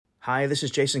Hi, this is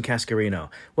Jason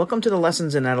Cascarino. Welcome to the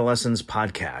Lessons in Adolescence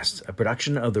podcast, a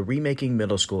production of the Remaking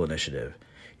Middle School Initiative.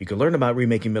 You can learn about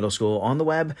Remaking Middle School on the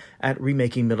web at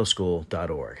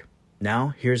remakingmiddleschool.org.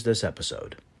 Now, here's this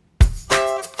episode.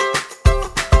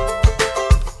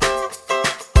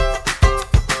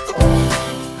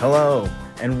 Hello,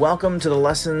 and welcome to the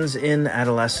Lessons in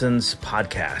Adolescence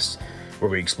podcast,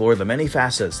 where we explore the many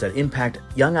facets that impact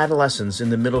young adolescents in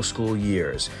the middle school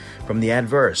years, from the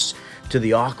adverse to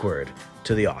the awkward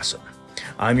to the awesome.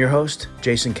 I'm your host,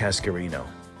 Jason Cascarino.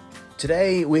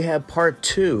 Today, we have part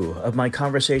 2 of my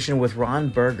conversation with Ron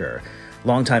Berger,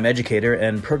 longtime educator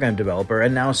and program developer,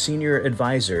 and now senior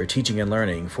advisor teaching and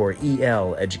learning for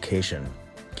EL Education.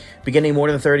 Beginning more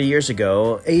than 30 years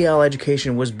ago, EL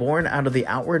Education was born out of the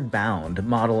Outward Bound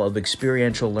model of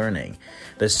experiential learning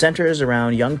that centers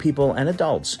around young people and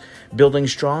adults building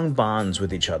strong bonds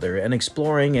with each other and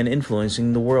exploring and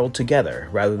influencing the world together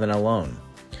rather than alone.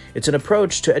 It's an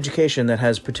approach to education that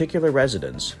has particular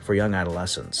resonance for young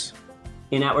adolescents.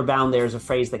 In Outward Bound, there's a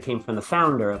phrase that came from the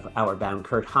founder of Outward Bound,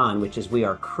 Kurt Hahn, which is, we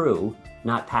are crew,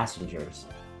 not passengers.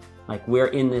 Like, we're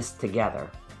in this together,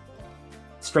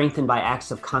 strengthened by acts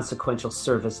of consequential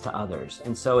service to others.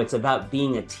 And so it's about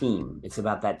being a team. It's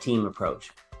about that team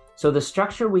approach. So the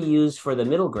structure we use for the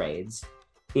middle grades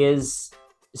is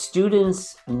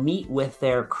students meet with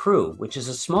their crew, which is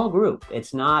a small group.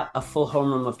 It's not a full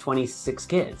homeroom of 26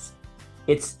 kids.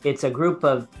 It's a group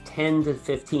of 10 to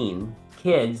 15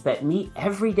 kids that meet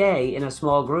every day in a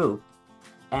small group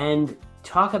and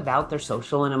talk about their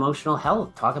social and emotional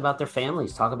health, talk about their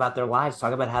families, talk about their lives,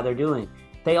 talk about how they're doing.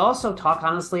 They also talk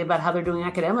honestly about how they're doing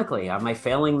academically. Am I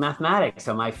failing mathematics?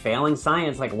 Am I failing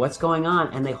science? Like, what's going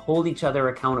on? And they hold each other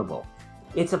accountable.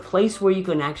 It's a place where you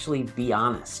can actually be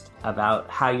honest about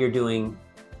how you're doing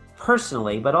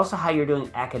personally, but also how you're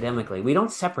doing academically. We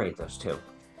don't separate those two.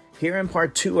 Here in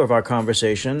part 2 of our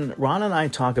conversation, Ron and I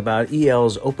talk about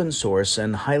EL's open source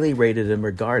and highly rated and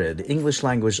regarded English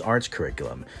language arts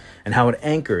curriculum and how it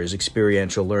anchors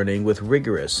experiential learning with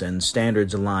rigorous and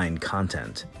standards-aligned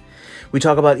content. We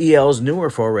talk about EL's newer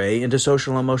foray into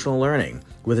social and emotional learning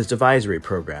with its advisory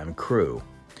program, CREW.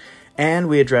 And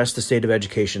we address the state of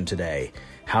education today,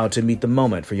 how to meet the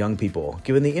moment for young people,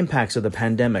 given the impacts of the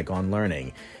pandemic on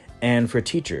learning, and for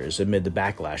teachers amid the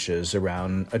backlashes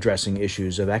around addressing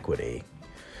issues of equity.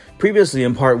 Previously,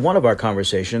 in part 1 of our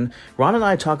conversation, Ron and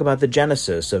I talk about the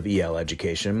genesis of EL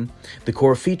Education, the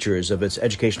core features of its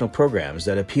educational programs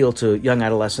that appeal to young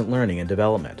adolescent learning and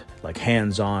development, like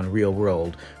hands-on,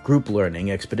 real-world, group learning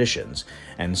expeditions,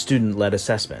 and student-led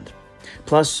assessment,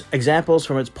 plus examples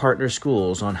from its partner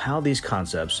schools on how these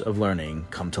concepts of learning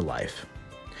come to life.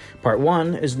 Part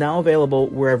 1 is now available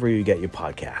wherever you get your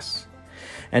podcasts.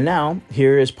 And now,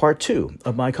 here is part 2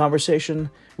 of my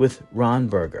conversation with Ron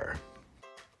Berger.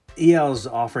 EL's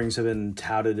offerings have been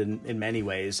touted in many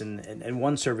ways, and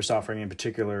one service offering in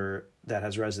particular that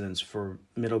has resonance for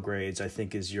middle grades, I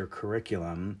think, is your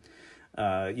curriculum.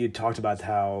 You talked about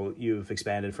how you've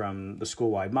expanded from the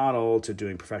school-wide model to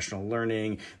doing professional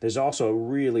learning. There's also a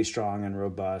really strong and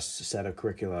robust set of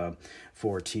curricula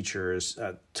for teachers.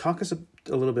 Talk us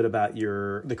a little bit about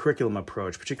the curriculum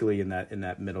approach, particularly in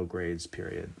that middle grades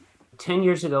period. 10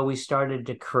 years ago, we started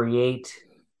to create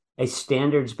a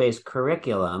standards-based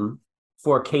curriculum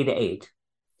for K to 8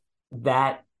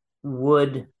 that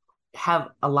would have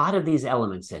a lot of these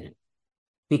elements in it.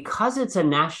 Because it's a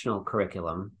national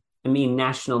curriculum, I mean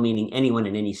national meaning anyone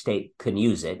in any state can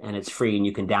use it, and it's free and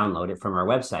you can download it from our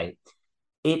website,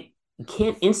 it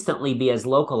can't instantly be as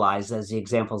localized as the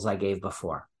examples I gave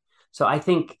before. So I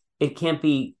think it can't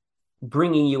be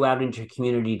bringing you out into your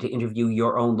community to interview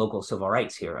your own local civil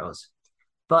rights heroes.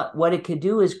 But what it could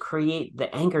do is create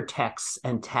the anchor texts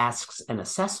and tasks and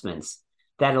assessments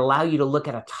that allow you to look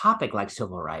at a topic like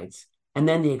civil rights. And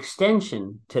then the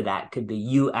extension to that could be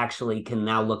you actually can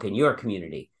now look in your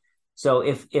community. So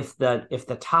if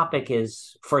the topic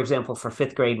is, for example, for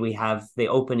 5th grade, we have the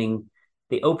opening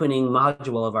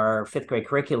module of our 5th grade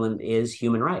curriculum is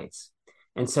human rights.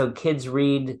 And so kids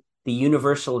read the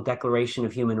Universal Declaration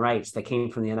of Human Rights that came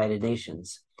from the United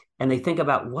Nations. And they think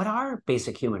about, what are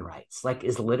basic human rights? Like,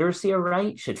 is literacy a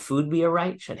right? Should food be a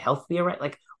right? Should health be a right?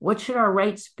 Like, what should our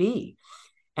rights be?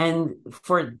 And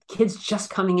for kids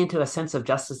just coming into a sense of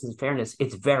justice and fairness,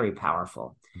 it's very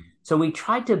powerful. So we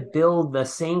tried to build the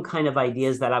same kind of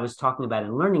ideas that I was talking about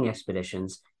in learning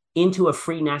expeditions into a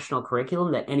free national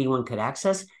curriculum that anyone could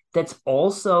access, that's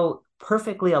also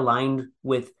perfectly aligned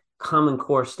with Common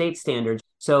Core state standards.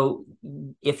 So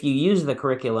if you use the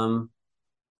curriculum,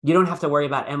 you don't have to worry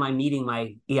about, am I meeting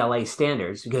my ELA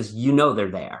standards? Because you know they're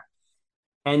there.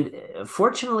 And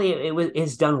fortunately,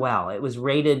 it's done well. It was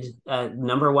rated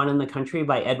number one in the country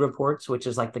by Ed Reports, which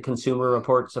is like the consumer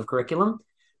reports of curriculum.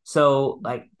 So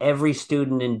like every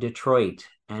student in Detroit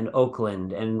and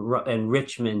Oakland and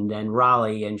Richmond and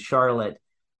Raleigh and Charlotte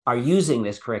are using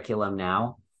this curriculum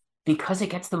now because it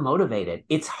gets them motivated.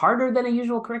 It's harder than a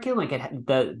usual curriculum. Like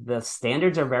the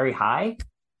standards are very high,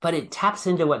 but it taps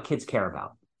into what kids care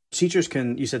about. Teachers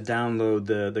can, you said, download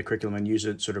the curriculum and use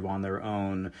it sort of on their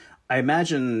own. I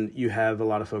imagine you have a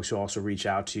lot of folks who also reach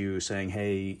out to you saying,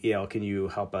 hey, EL, can you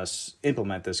help us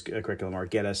implement this curriculum or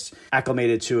get us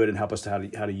acclimated to it and help us to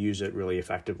how to use it really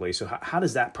effectively? So how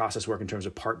does that process work in terms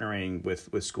of partnering with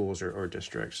schools or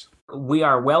districts? We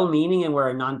are well-meaning and we're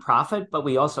a nonprofit, but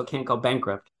we also can't go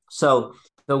bankrupt. So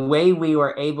the way we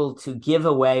were able to give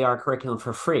away our curriculum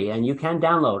for free, and you can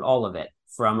download all of it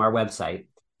from our website,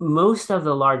 most of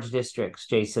the large districts,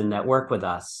 Jason, that work with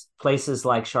us, places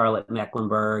like Charlotte,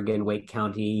 Mecklenburg, and Wake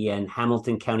County, and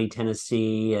Hamilton County,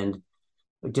 Tennessee, and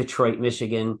Detroit,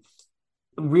 Michigan,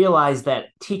 realize that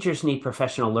teachers need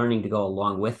professional learning to go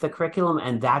along with the curriculum.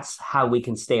 And that's how we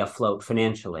can stay afloat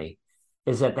financially,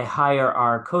 is that they hire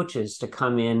our coaches to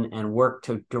come in and work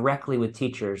directly with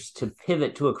teachers to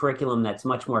pivot to a curriculum that's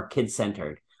much more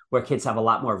kid-centered, where kids have a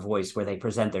lot more voice, where they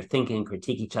present their thinking,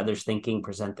 critique each other's thinking,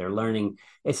 present their learning.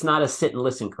 It's not a sit and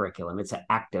listen curriculum. It's an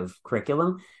active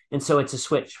curriculum. And so it's a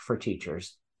switch for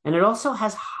teachers. And it also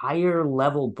has higher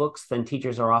level books than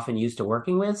teachers are often used to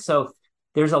working with. So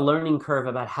there's a learning curve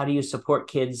about how do you support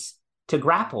kids to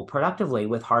grapple productively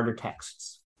with harder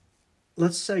texts.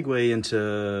 Let's segue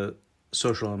into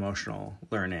social emotional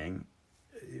learning.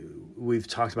 We've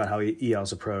talked about how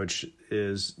EL's approach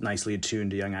is nicely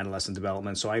attuned to young adolescent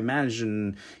development. So I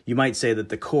imagine you might say that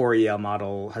the core EL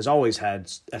model has always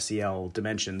had SEL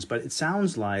dimensions, but it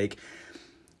sounds like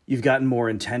you've gotten more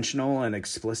intentional and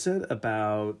explicit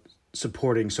about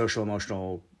supporting social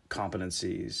emotional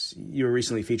competencies. You were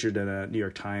recently featured in a New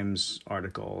York Times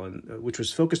article, which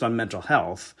was focused on mental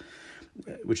health,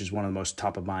 which is one of the most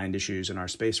top of mind issues in our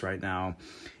space right now.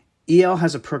 EL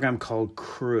has a program called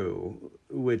CREW,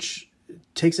 which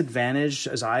takes advantage,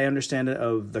 as I understand it,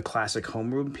 of the classic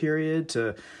homeroom period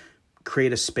to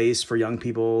create a space for young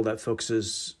people that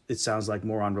focuses, it sounds like,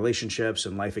 more on relationships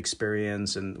and life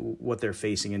experience and what they're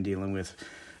facing and dealing with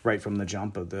right from the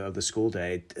jump of the school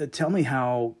day. Tell me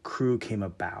how CREW came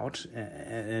about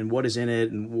and what is in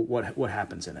it and what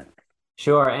happens in it.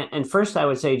 Sure. And first, I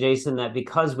would say, Jason, that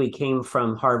because we came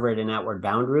from Harvard and Outward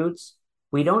Bound roots,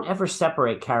 we don't ever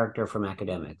separate character from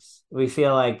academics. We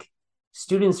feel like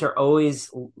students are always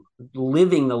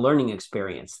living the learning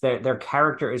experience. Their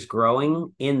character is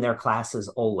growing in their classes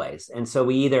always. And so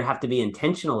we either have to be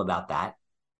intentional about that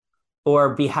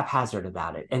or be haphazard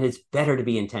about it. And it's better to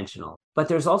be intentional. But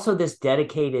there's also this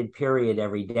dedicated period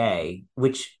every day,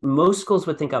 which most schools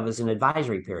would think of as an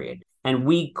advisory period. And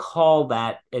we call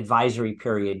that advisory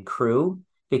period CREW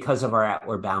because of our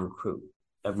Outward Bound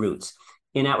roots.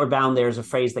 In Outward Bound, there's a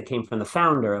phrase that came from the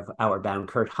founder of Outward Bound,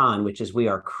 Kurt Hahn, which is, we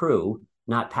are crew,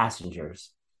 not passengers.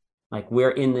 Like,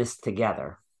 we're in this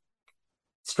together,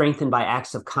 strengthened by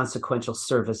acts of consequential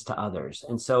service to others.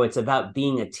 And so it's about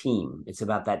being a team. It's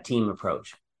about that team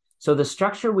approach. So the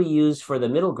structure we use for the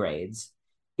middle grades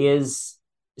is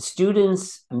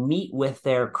students meet with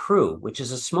their crew, which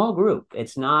is a small group.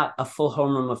 It's not a full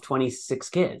homeroom of 26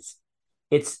 kids.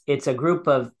 It's a group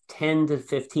of 10 to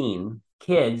 15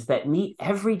 kids that meet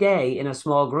every day in a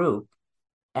small group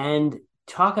and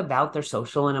talk about their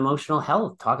social and emotional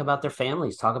health, talk about their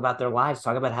families, talk about their lives,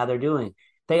 talk about how they're doing.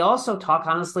 They also talk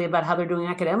honestly about how they're doing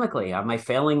academically. Am I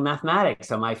failing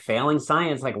mathematics? Am I failing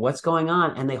science? Like, what's going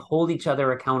on? And they hold each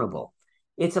other accountable.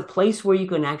 It's a place where you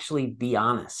can actually be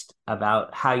honest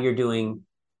about how you're doing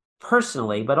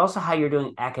personally, but also how you're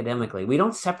doing academically. We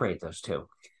don't separate those two.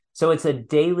 So it's a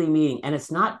daily meeting, and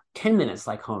it's not 10 minutes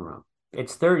like homeroom.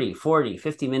 It's 30, 40,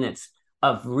 50 minutes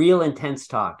of real intense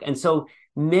talk. And so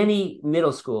many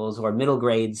middle schools or middle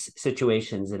grades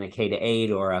situations in a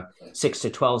K-8 or a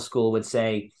 6-12 school would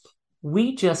say,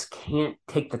 we just can't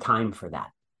take the time for that.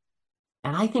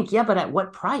 And I think, yeah, but at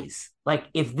what price? Like,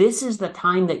 if this is the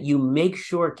time that you make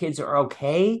sure kids are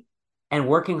okay and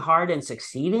working hard and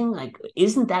succeeding, like,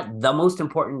 isn't that the most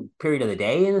important period of the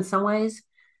day in some ways?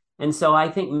 And so I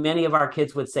think many of our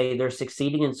kids would say they're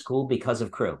succeeding in school because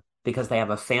of CREW, because they have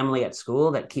a family at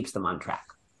school that keeps them on track.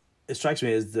 It strikes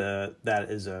me as that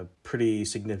is a pretty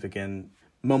significant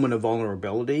moment of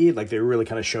vulnerability, like they're really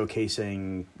kind of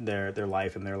showcasing their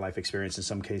life and their life experience in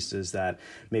some cases that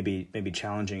maybe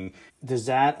challenging. Does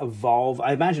that evolve?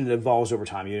 I imagine it evolves over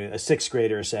time. A sixth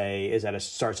grader, say,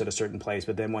 starts at a certain place,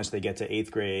 but then once they get to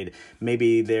eighth grade,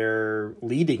 maybe they're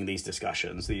leading these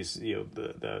discussions. Is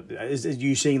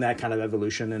you seeing that kind of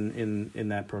evolution in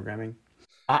that programming?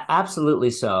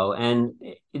 Absolutely so. And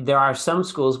there are some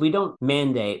schools, we don't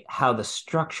mandate how the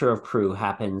structure of crew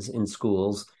happens in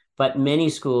schools, but many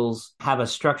schools have a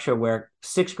structure where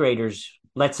sixth graders,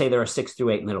 let's say they're a 6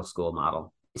 through 8 middle school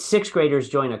model, sixth graders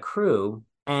join a crew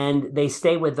and they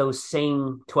stay with those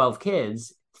same 12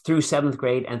 kids through seventh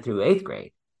grade and through eighth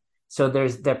grade. So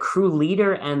there's the crew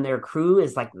leader, and their crew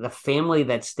is like the family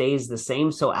that stays the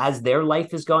same. So as their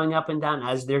life is going up and down,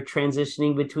 as they're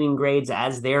transitioning between grades,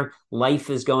 as their life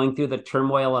is going through the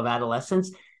turmoil of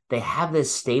adolescence, they have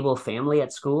this stable family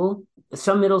at school.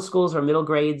 Some middle schools or middle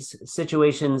grades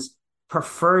situations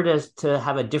prefer to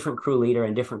have a different crew leader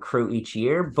and different crew each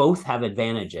year. Both have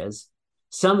advantages.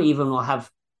 Some even will have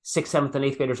sixth, seventh, and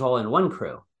eighth graders all in one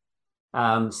crew.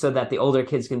 So that the older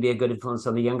kids can be a good influence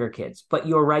on the younger kids. But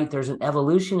you're right, there's an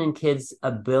evolution in kids'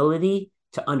 ability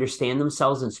to understand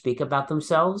themselves and speak about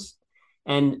themselves.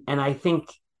 And I think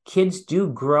kids do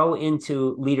grow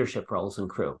into leadership roles in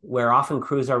crew, where often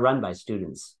crews are run by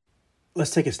students.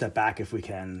 Let's take a step back if we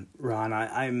can, Ron.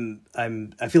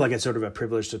 I feel like it's sort of a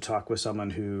privilege to talk with someone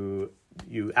who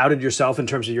you outed yourself in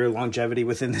terms of your longevity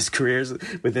within this careers,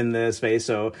 within the space.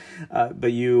 So,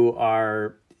 but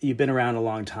you've been around a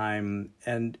long time,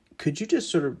 and could you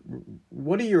just sort of,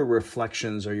 what are your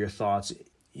reflections or your thoughts?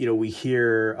 We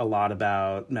hear a lot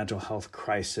about mental health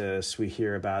crisis. We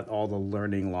hear about all the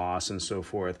learning loss and so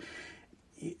forth.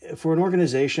 For an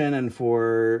organization and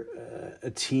for a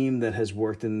team that has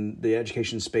worked in the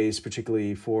education space,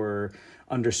 particularly for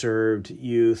underserved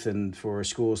youth and for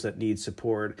schools that need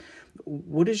support,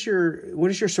 what is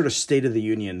your sort of state of the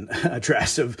union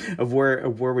address of where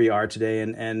we are today,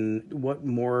 and what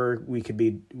more we could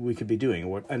be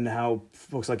doing, and how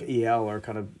folks like EL are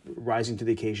kind of rising to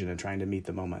the occasion and trying to meet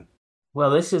the moment?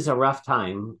 Well, this is a rough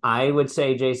time. I would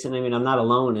say, Jason, I mean, I'm not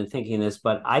alone in thinking this,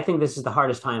 but I think this is the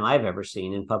hardest time I've ever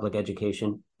seen in public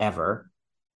education ever.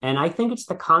 And I think it's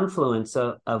the confluence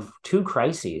of two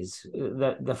crises.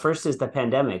 The first is the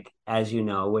pandemic, as you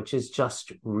know, which is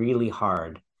just really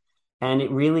hard. And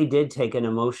it really did take an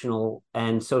emotional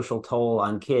and social toll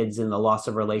on kids in the loss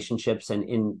of relationships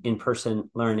and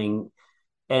in-person learning.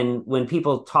 And when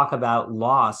people talk about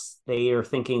loss, they are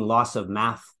thinking loss of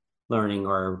math learning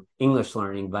or English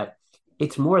learning, but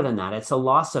it's more than that. It's a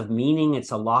loss of meaning.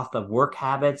 It's a loss of work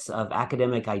habits, of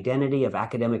academic identity, of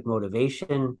academic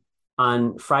motivation.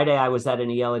 On Friday, I was at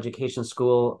an EL education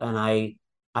school, and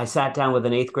I sat down with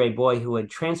an eighth grade boy who had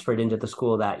transferred into the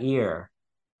school that year.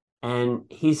 And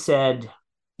he said,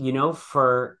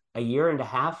 for a year and a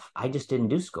half, I just didn't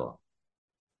do school.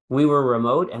 We were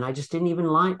remote, and I just didn't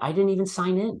even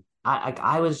sign in.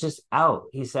 I was just out.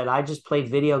 He said, I just played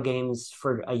video games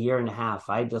for a year and a half.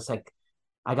 I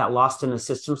got lost in the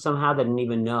system somehow that I didn't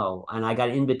even know. And I got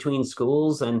in between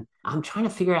schools, and I'm trying to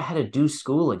figure out how to do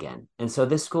school again. And so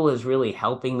this school is really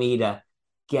helping me to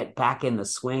get back in the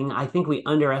swing. I think we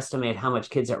underestimate how much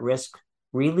kids at risk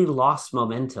really lost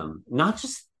momentum, not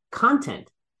just content,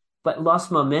 but lost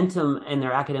momentum in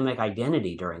their academic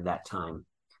identity during that time.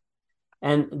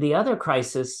 And the other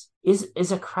crisis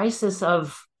is a crisis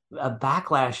of a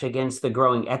backlash against the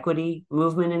growing equity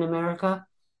movement in America,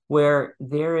 where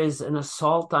there is an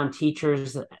assault on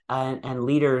teachers and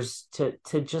leaders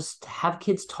to just have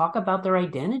kids talk about their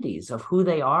identities of who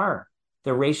they are,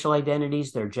 their racial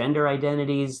identities, their gender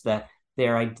identities,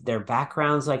 their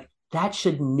backgrounds. Like, that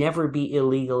should never be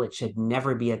illegal. It should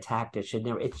never be attacked.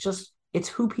 It's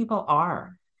who people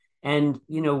are. And,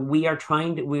 we're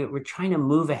trying to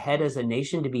move ahead as a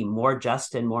nation to be more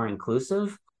just and more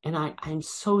inclusive. And I'm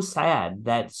so sad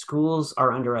that schools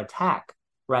are under attack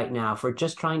right now for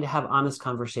just trying to have honest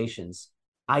conversations.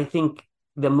 I think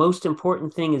the most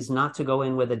important thing is not to go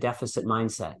in with a deficit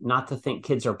mindset, not to think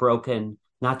kids are broken,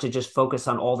 not to just focus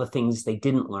on all the things they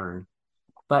didn't learn,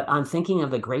 but on thinking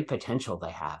of the great potential they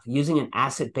have, using an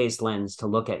asset-based lens to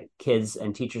look at kids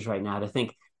and teachers right now to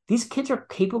think these kids are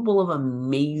capable of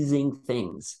amazing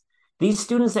things. These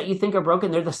students that you think are broken,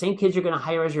 they're the same kids you're going to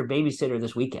hire as your babysitter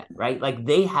this weekend, right? Like,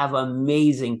 they have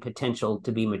amazing potential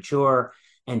to be mature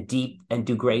and deep and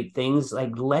do great things.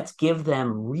 Like, let's give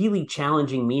them really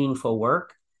challenging, meaningful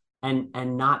work and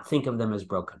not think of them as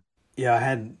broken. Yeah, I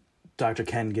had Dr.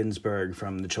 Ken Ginsberg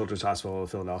from the Children's Hospital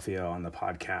of Philadelphia on the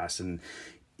podcast, and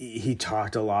he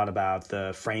talked a lot about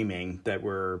the framing that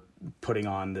we're putting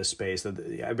on this space that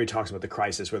everybody talks about the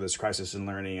crisis, whether it's crisis in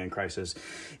learning and crisis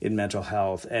in mental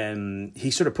health. And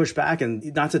he sort of pushed back,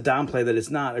 and not to downplay that it's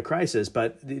not a crisis,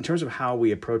 but in terms of how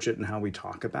we approach it and how we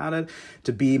talk about it,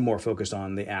 to be more focused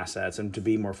on the assets and to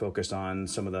be more focused on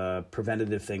some of the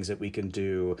preventative things that we can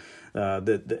do.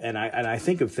 And I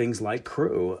think of things like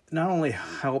Crew, not only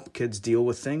help kids deal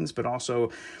with things, but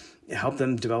also help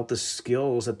them develop the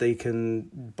skills that they can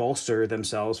bolster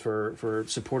themselves for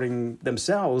supporting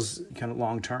themselves kind of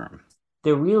long term.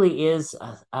 There really is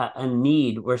a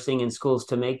need we're seeing in schools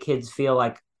to make kids feel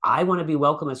like, I want to be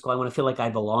welcome at school. I want to feel like I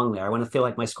belong there. I want to feel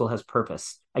like my school has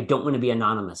purpose. I don't want to be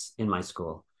anonymous in my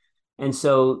school. And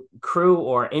so Crew,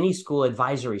 or any school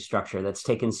advisory structure that's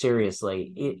taken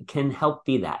seriously, it can help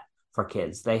be that for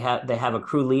kids. They have a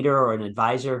Crew leader or an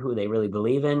advisor who they really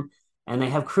believe in, and they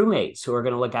have crewmates who are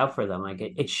going to look out for them. Like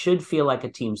it should feel like a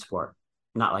team sport,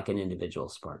 not like an individual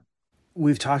sport.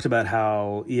 We've talked about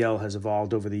how EL has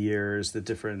evolved over the years, the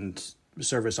different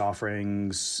service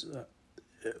offerings.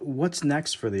 What's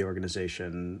next for the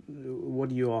organization? What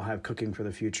do you all have cooking for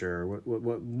the future?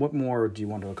 What more do you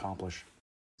want to accomplish?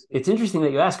 It's interesting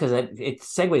that you ask, because it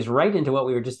segues right into what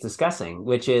we were just discussing,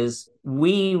 which is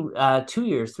we 3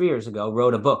 years ago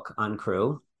wrote a book on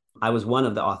Crew. I was one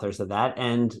of the authors of that,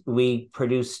 and we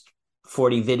produced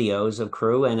 40 videos of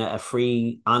Crew and a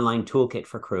free online toolkit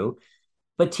for Crew.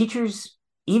 But teachers,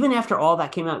 even after all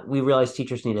that came out, we realized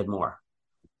teachers needed more.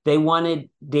 They wanted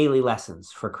daily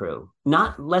lessons for Crew,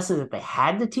 not lessons that they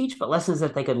had to teach, but lessons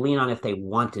that they could lean on if they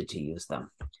wanted to use them.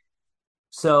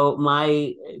 So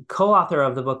my co-author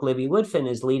of the book, Libby Woodfin,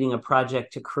 is leading a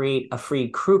project to create a free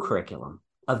Crew curriculum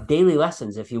of daily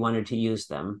lessons if you wanted to use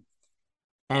them.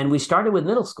 And we started with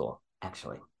middle school,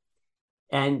 actually.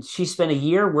 And she spent a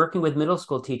year working with middle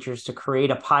school teachers to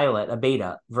create a pilot, a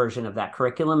beta version of that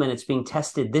curriculum. And it's being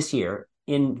tested this year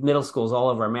in middle schools all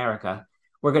over America.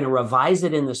 We're going to revise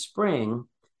it in the spring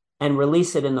and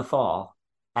release it in the fall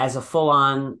as a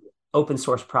full-on open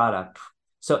source product.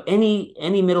 So any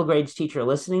middle grades teacher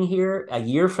listening here, a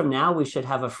year from now, we should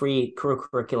have a free Crew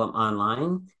curriculum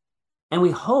online. And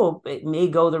we hope it may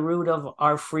go the route of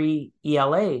our free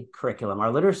ELA curriculum, our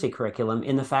literacy curriculum,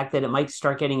 in the fact that it might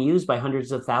start getting used by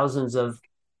hundreds of thousands of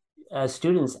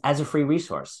students as a free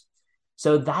resource.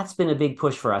 So that's been a big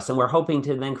push for us. And we're hoping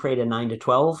to then create a 9 to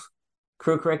 12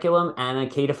 Crew curriculum and a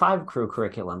K to 5 Crew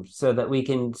curriculum so that we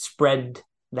can spread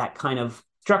that kind of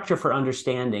structure for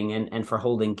understanding and for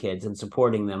holding kids and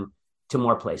supporting them to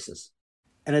more places.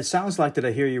 And it sounds like, did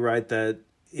I hear you right, that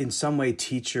in some way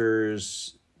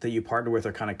teachers that you partner with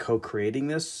are kind of co-creating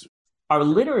this? Our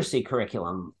literacy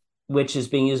curriculum, which is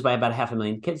being used by about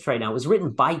 500,000 kids right now, was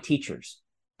written by teachers.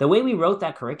 The way we wrote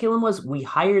that curriculum was we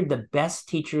hired the best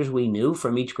teachers we knew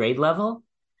from each grade level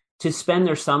to spend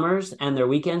their summers and their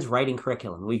weekends writing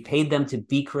curriculum. We paid them to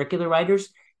be curricular writers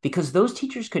because those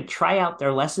teachers could try out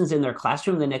their lessons in their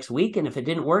classroom the next week. And if it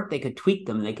didn't work, they could tweak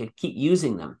them. They could keep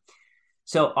using them.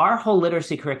 So our whole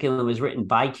literacy curriculum was written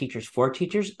by teachers for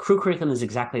teachers. Crew curriculum is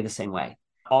exactly the same way.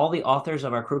 All the authors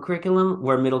of our Crew curriculum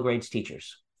were middle grades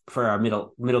teachers for our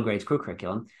middle grades Crew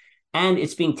curriculum. And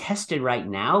it's being tested right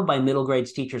now by middle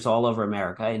grades teachers all over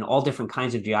America in all different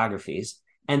kinds of geographies.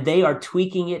 And they are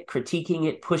tweaking it, critiquing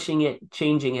it, pushing it,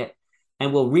 changing it,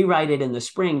 and we'll rewrite it in the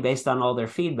spring based on all their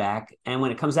feedback. And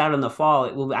when it comes out in the fall,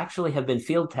 it will actually have been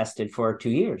field tested for 2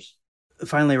 years.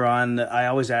 Finally, Ron, I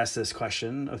always ask this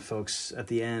question of folks at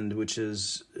the end, which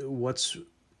is, what's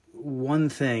one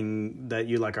thing that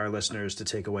you'd like our listeners to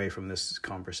take away from this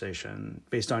conversation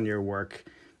based on your work,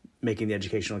 making the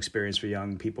educational experience for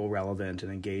young people relevant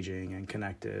and engaging and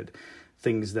connected,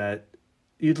 things that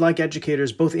you'd like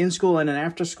educators, both in school and in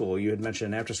after school, you had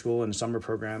mentioned after school and summer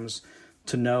programs,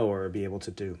 to know or be able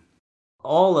to do?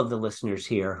 All of the listeners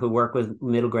here who work with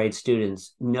middle grade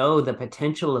students know the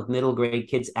potential of middle grade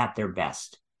kids at their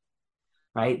best,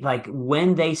 right? Like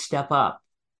when they step up,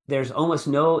 there's almost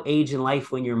no age in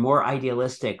life when you're more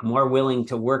idealistic, more willing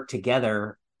to work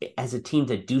together as a team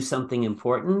to do something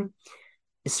important.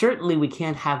 Certainly, we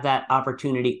can't have that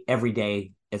opportunity every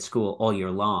day at school all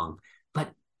year long.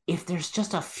 But if there's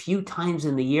just a few times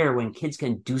in the year when kids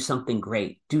can do something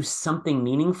great, do something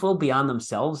meaningful beyond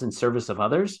themselves in service of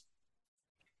others,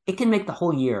 it can make the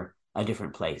whole year a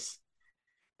different place.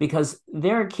 Because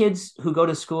there are kids who go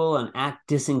to school and act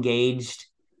disengaged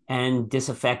and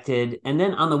disaffected. And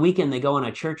then on the weekend, they go on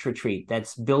a church retreat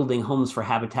that's building homes for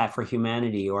Habitat for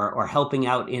Humanity or helping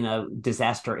out in a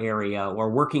disaster area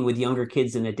or working with younger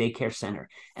kids in a daycare center.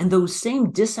 And those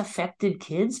same disaffected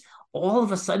kids all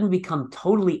of a sudden become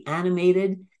totally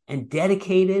animated and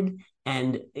dedicated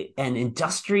and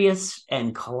industrious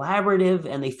and collaborative,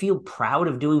 and they feel proud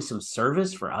of doing some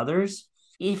service for others.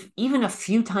 If even a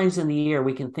few times in the year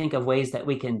we can think of ways that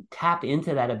we can tap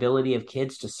into that ability of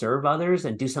kids to serve others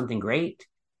and do something great,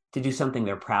 to do something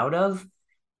they're proud of,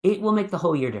 it will make the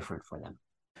whole year different for them.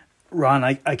 Ron,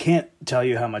 I can't tell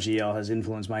you how much EL has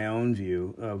influenced my own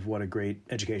view of what a great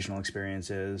educational experience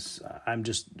is. I'm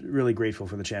just really grateful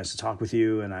for the chance to talk with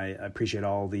you, and I appreciate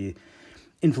all the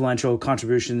influential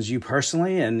contributions you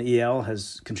personally and EL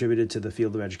has contributed to the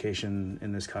field of education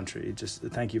in this country. Just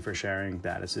thank you for sharing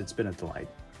that. It's been a delight.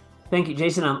 Thank you,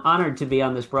 Jason. I'm honored to be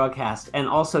on this broadcast, and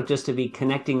also just to be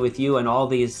connecting with you and all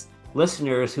these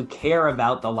listeners who care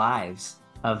about the lives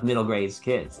of middle grade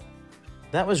kids.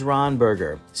 That was Ron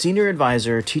Berger, Senior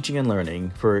Advisor, Teaching and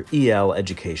Learning for EL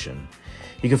Education.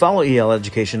 You can follow EL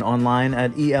Education online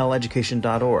at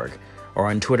eleducation.org or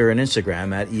on Twitter and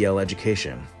Instagram at EL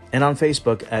Education and on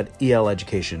Facebook at EL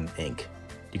Education, Inc.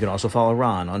 You can also follow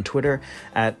Ron on Twitter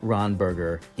at Ron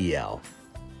Berger EL.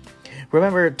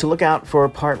 Remember to look out for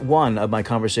part 1 of my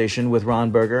conversation with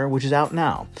Ron Berger, which is out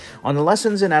now, on the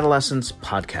Lessons in Adolescence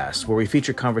podcast, where we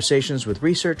feature conversations with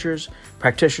researchers,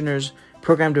 practitioners,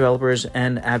 program developers,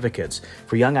 and advocates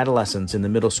for young adolescents in the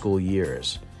middle school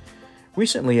years.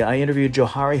 Recently, I interviewed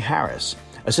Johari Harris,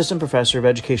 Assistant Professor of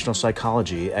Educational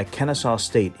Psychology at Kennesaw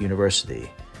State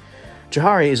University.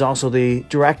 Johari is also the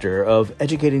director of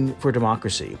Educating for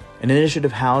Democracy, an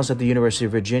initiative housed at the University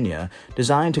of Virginia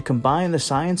designed to combine the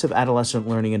science of adolescent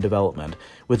learning and development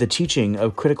with the teaching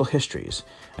of critical histories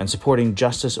and supporting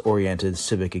justice-oriented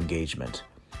civic engagement.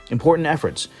 Important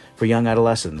efforts for young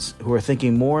adolescents who are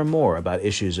thinking more and more about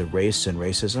issues of race and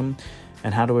racism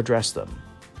and how to address them.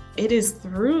 It is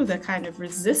through the kind of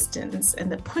resistance and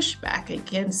the pushback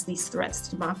against these threats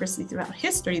to democracy throughout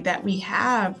history that we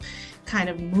have kind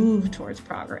of moved towards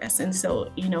progress. And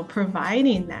so,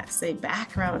 providing that, say,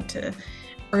 background to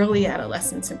early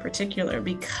adolescents in particular,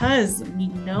 because we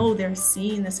know they're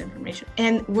seeing this information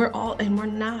and we're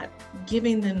not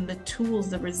giving them the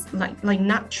tools,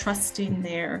 not trusting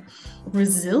their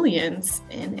resilience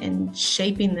and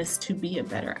shaping this to be a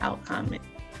better outcome.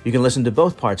 You can listen to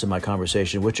both parts of my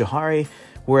conversation with Johari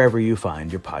wherever you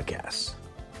find your podcasts.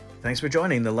 Thanks for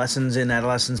joining the Lessons in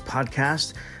Adolescence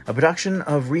podcast, a production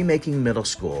of Remaking Middle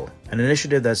School, an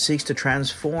initiative that seeks to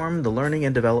transform the learning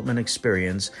and development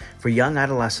experience for young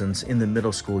adolescents in the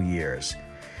middle school years.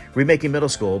 Remaking Middle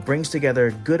School brings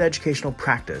together good educational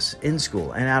practice in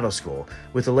school and out of school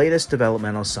with the latest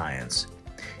developmental science.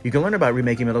 You can learn about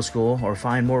Remaking Middle School or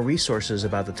find more resources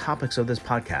about the topics of this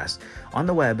podcast on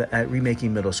the web at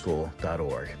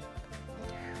remakingmiddleschool.org.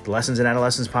 The Lessons in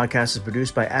Adolescence podcast is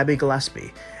produced by Abby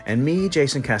Gillespie and me,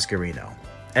 Jason Cascarino.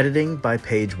 Editing by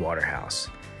Paige Waterhouse.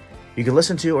 You can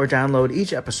listen to or download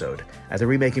each episode at the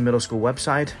Remaking Middle School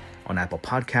website, on Apple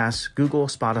Podcasts, Google,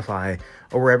 Spotify,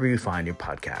 or wherever you find your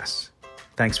podcasts.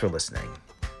 Thanks for listening.